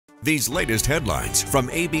These latest headlines from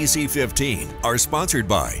ABC15 are sponsored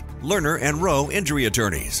by Lerner and Rowe Injury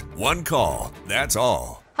Attorneys. One call, that's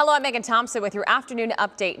all. Hello, I'm Megan Thompson with your afternoon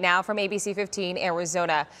update now from ABC15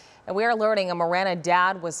 Arizona. And we are learning a Marana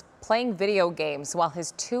dad was playing video games while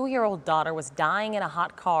his 2-year-old daughter was dying in a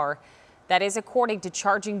hot car. That is according to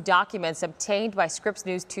charging documents obtained by Scripps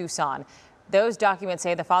News Tucson. Those documents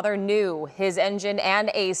say the father knew his engine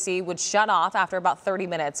and AC would shut off after about 30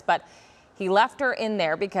 minutes, but he left her in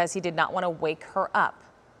there because he did not want to wake her up.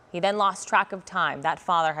 He then lost track of time. That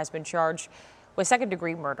father has been charged with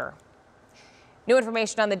second-degree murder. New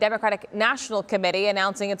information on the Democratic National Committee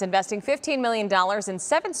announcing it's investing $15 million in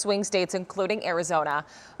 7 swing states, including Arizona.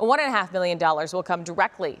 $1.5 million will come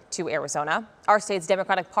directly to Arizona. Our state's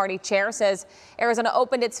Democratic Party chair says Arizona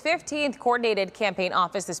opened its 15th coordinated campaign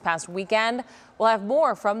office this past weekend. We'll have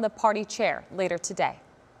more from the party chair later today.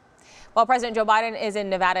 While President Joe Biden is in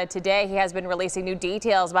Nevada today, he has been releasing new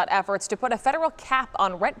details about efforts to put a federal cap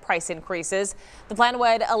on rent price increases. The plan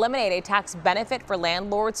would eliminate a tax benefit for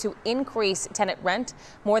landlords who increase tenant rent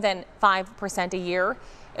more than 5% a year.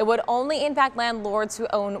 It would only impact landlords who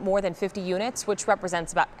own more than 50 units, which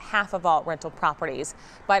represents about half of all rental properties.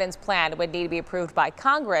 Biden's plan would need to be approved by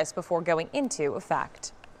Congress before going into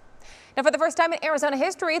effect. Now, for the first time in Arizona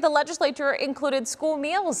history, the legislature included school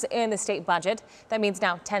meals in the state budget. That means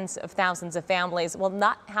now tens of thousands of families will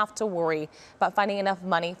not have to worry about finding enough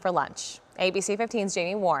money for lunch. ABC 15's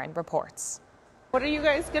Jamie Warren reports. What are you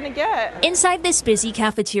guys gonna get? Inside this busy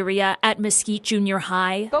cafeteria at Mesquite Junior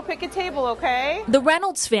High, Go pick a table, okay? the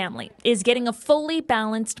Reynolds family is getting a fully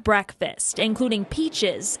balanced breakfast, including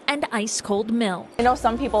peaches and ice-cold milk. I know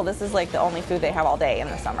some people, this is like the only food they have all day in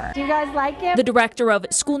the summer. Do you guys like it? The director of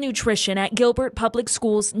school nutrition at Gilbert Public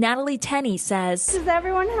Schools, Natalie Tenney, says, Does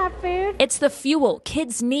everyone have food? it's the fuel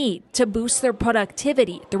kids need to boost their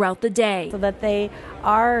productivity throughout the day. So that they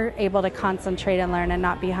are able to concentrate and learn and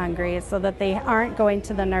not be hungry, so that they aren't going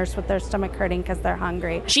to the nurse with their stomach hurting because they're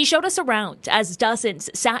hungry. She showed us around as dozens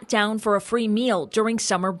sat down for a free meal during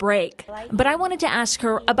summer break. But I wanted to ask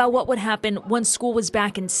her about what would happen when school was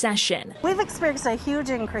back in session. We've experienced a huge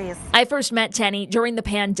increase. I first met Tenney during the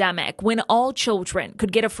pandemic when all children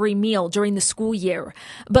could get a free meal during the school year.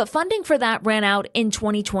 But funding for that ran out in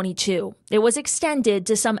 2022. It was extended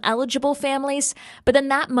to some eligible families, but then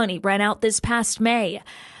that money ran out this past May.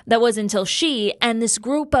 That was until she and this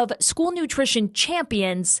group of school nutrition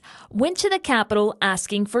champions went to the Capitol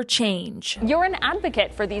asking for change. You're an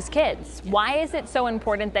advocate for these kids. Why is it so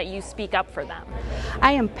important that you speak up for them?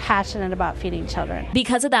 I am passionate about feeding children.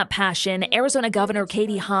 Because of that passion, Arizona Governor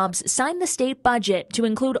Katie Hobbs signed the state budget to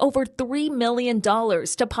include over $3 million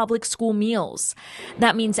to public school meals.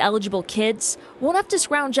 That means eligible kids won't have to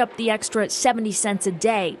scrounge up the extra 70 cents a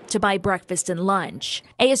day to buy breakfast and lunch.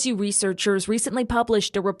 ASU researchers recently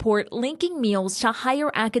published a report linking meals to higher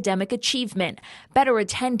academic achievement, better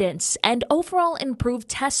attendance, and overall improved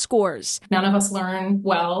test scores. None of us learn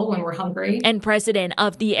well when we're hungry. And president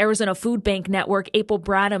of the Arizona Food Bank Network, April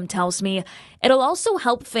Bradham, tells me it'll also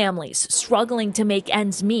help families struggling to make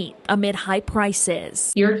ends meet amid high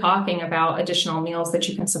prices. You're talking about additional meals that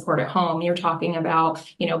you can support at home. You're talking about,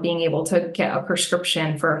 being able to get a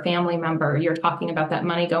prescription for a family member. You're talking about that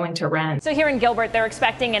money going to rent. So here in Gilbert, they're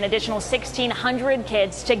expecting an additional 1,600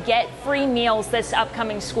 kids to get free meals this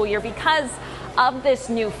upcoming school year because of this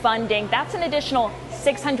new funding. That's an additional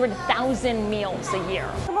 600,000 meals a year.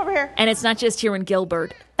 Come over here. And it's not just here in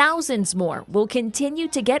Gilbert. Thousands more will continue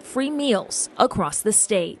to get free meals across the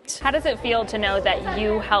state. How does it feel to know that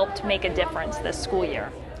you helped make a difference this school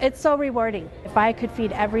year? It's so rewarding. If I could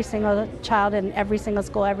feed every single child in every single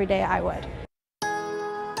school every day, I would.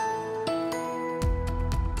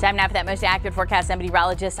 Time now for that most accurate forecast. I'm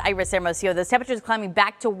meteorologist Iris Hermosillo. Those temperatures climbing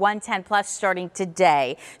back to 110 plus starting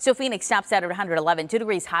today. So Phoenix stops out at 111, 2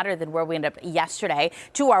 degrees hotter than where we ended up yesterday.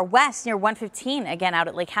 To our west near 115, again out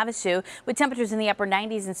at Lake Havasu, with temperatures in the upper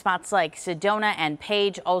 90s in spots like Sedona and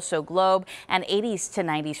Page, also Globe, and 80s to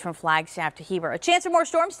 90s from Flagstaff to Heber. A chance for more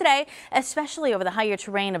storms today, especially over the higher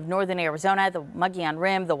terrain of northern Arizona, the Mogollon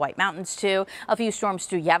Rim, the White Mountains too. A few storms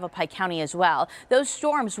through Yavapai County as well. Those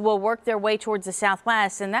storms will work their way towards the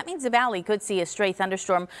southwest, and that means the valley could see a stray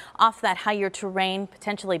thunderstorm off that higher terrain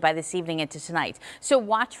potentially by this evening into tonight. So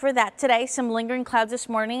watch for that today. Some lingering clouds this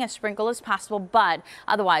morning, a sprinkle is possible, but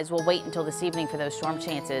otherwise we'll wait until this evening for those storm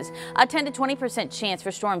chances. A 10 to 20% chance for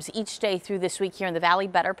storms each day through this week here in the valley.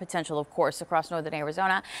 Better potential, of course, across northern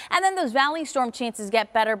Arizona. And then those valley storm chances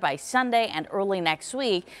get better by Sunday and early next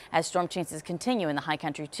week as storm chances continue in the high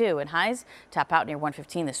country too. And highs top out near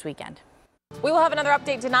 115 this weekend. We will have another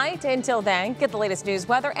update tonight. Until then, get the latest news,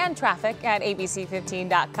 weather, and traffic at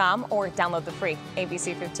abc15.com or download the free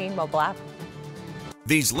ABC15 mobile app.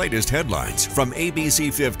 These latest headlines from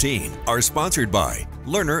ABC15 are sponsored by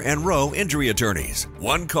Lerner and Rowe Injury Attorneys.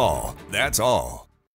 One call, that's all.